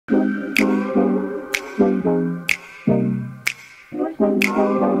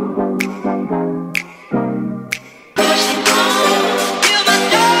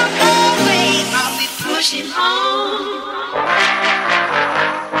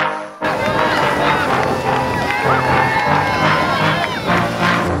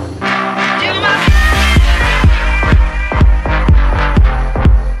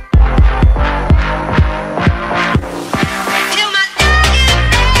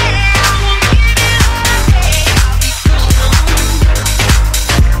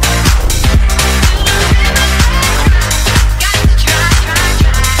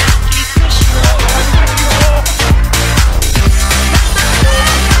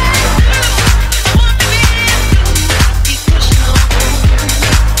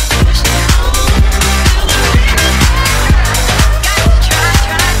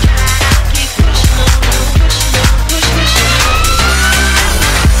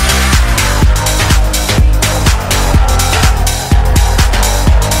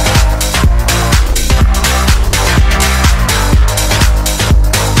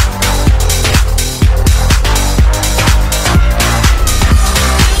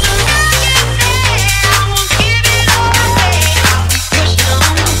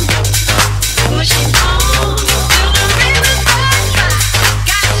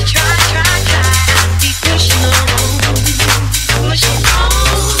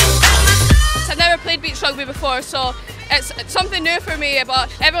Rugby before, so it's something new for me,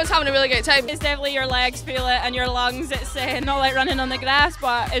 but everyone's having a really great time. It's definitely your legs feel it and your lungs. It's not like running on the grass,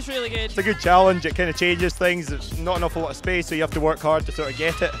 but it's really good. It's a good challenge. It kind of changes things. There's not an awful lot of space, so you have to work hard to sort of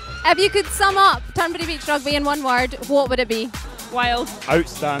get it. If you could sum up Turnberry Beach Rugby in one word, what would it be? Wild.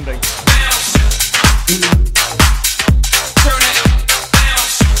 Outstanding.